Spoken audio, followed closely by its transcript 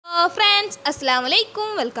Hello friends, Assalamu alaikum.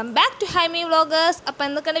 Welcome back to Haimi Vloggers. അപ്പോൾ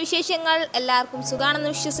എന്തൊക്കെയാണ് വിശേഷങ്ങൾ? എല്ലാവർക്കും സുഖാണെന്ന്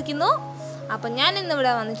വിശ്വസിക്കുന്നു. അപ്പോൾ ഞാൻ ഇന്ന്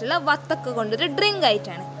ഇവിടെ വന്നിട്ടുള്ള വത്തക്ക കൊണ്ടൊരു ഡ്രിങ്ക്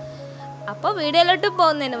ആയിട്ടാണ്. അപ്പോൾ വീഡിയോയിലോട്ട്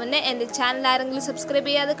പോകുന്നതിന് മുന്നേ എൻ്റെ ചാനൽ ആരെങ്കിലും സബ്സ്ക്രൈബ്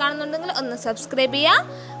ചെയ്യാതെ കാണുന്നുണ്ടെങ്കിൽ ഒന്ന് സബ്സ്ക്രൈബ്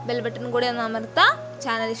ചെയ്യുക. ബെൽ ബട്ടൺ കൂടി ഒന്ന് അമർത്തുക.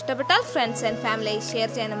 ചാനൽ ഇഷ്ടപ്പെട്ടാൽ ഫ്രണ്ട്സ് ആൻഡ് ഫാമിലി ഷെയർ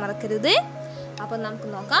ചെയ്യാൻ മറക്കരുത്. അപ്പോൾ നമുക്ക്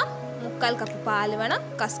നോക്കാം. 3/4 കപ്പ് പാൽ വേണം,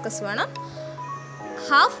 കസ്കസ് വേണം,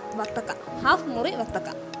 ഹാഫ് മുറി വത്തക്ക.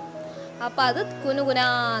 അപ്പോൾ അത്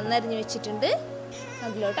കുനുകുനാന്നരിഞ്ഞ് വെച്ചിട്ടുണ്ട്.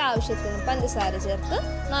 അതിലോട്ട് ആവശ്യത്തിന് പഞ്ചസാര ചേർത്ത്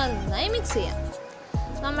നന്നായി മിക്സ് ചെയ്യാം.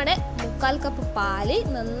 നമ്മുടെ 3/4 കപ്പ് പാല്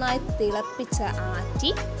നന്നായി തിളപ്പിച്ച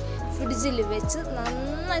ആറ്റി ഫ്രിഡ്ജിൽ വെച്ച്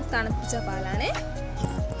നന്നായി തണുപ്പിച്ച പാലാണ്.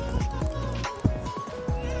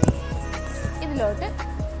 ഇതിലോട്ട്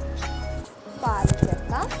പാല്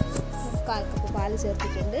ചേർക്കാം. 3/4 കപ്പ് പാല്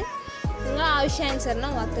ചേർത്തിട്ടുണ്ട്. നിങ്ങൾ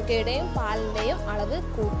ആവശ്യാനുസരണം വത്തക്കയുടെയും പാലിൻ്റെയും അളവ്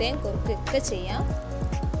കൂട്ടുകയും കുറയ്ക്കുകയൊക്കെ ചെയ്യാം.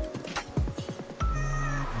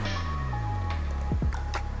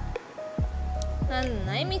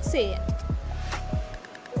 നന്നായി മിക്സ് ചെയ്യാം.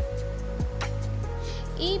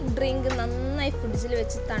 ഈ ഡ്രിങ്ക് നന്നായി ഫ്രിഡ്ജിൽ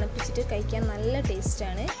വെച്ച് തണുപ്പിച്ചിട്ട് കഴിക്കാൻ നല്ല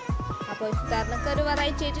ടേസ്റ്റാണ്. അപ്പോൾ ഇഫ്താറിനൊക്കെ ഒരു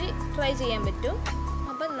വെറൈറ്റി ആയിട്ട് ട്രൈ ചെയ്യാൻ പറ്റും.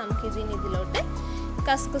 അപ്പം ഇതിലോട്ട്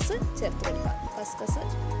കസ്കസ് ചേർത്ത് കൊടുക്കാം. കസ്കസ്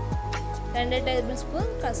 2 ടേബിൾ സ്പൂൺ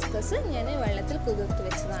കസ്കസ് ഞാൻ വെള്ളത്തിൽ കുതിർത്ത്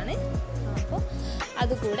വെച്ചതാണ്. അപ്പോൾ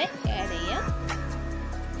അതുകൂടെ ആഡ് ചെയ്യാം.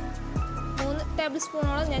 3 ടേബിൾ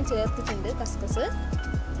സ്പൂണോളം ഞാൻ ചേർത്തിട്ടുണ്ട് കസ്കസ്.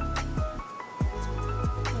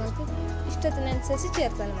 ഇഷ്ടത്തിനനുസരിച്ച്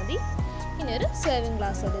ചേർത്താൽ മതി. ഇനി ഒരു സെർവിങ്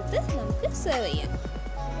ഗ്ലാസ് എടുത്ത് നമുക്ക് സെർവ് ചെയ്യാം.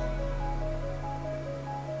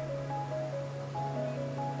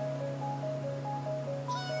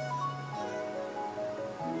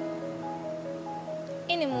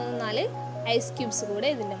 ഇനി 3-4 ഐസ് ക്യൂബ്സ് കൂടെ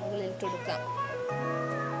ഇതിൻ്റെ മുകളിൽ ഇട്ട് കൊടുക്കാം.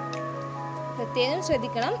 പ്രത്യേകം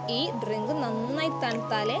ശ്രദ്ധിക്കണം, ഈ ഡ്രിങ്ക് നന്നായി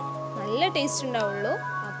തണുത്താലേ നല്ല ടേസ്റ്റ് ഉണ്ടാവുള്ളൂ.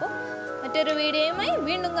 അപ്പോൾ മറ്റൊരു വീഡിയോയുമായി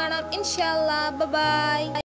വീണ്ടും കാണാം. ഇൻഷാ അല്ലാഹ്. ബൈ.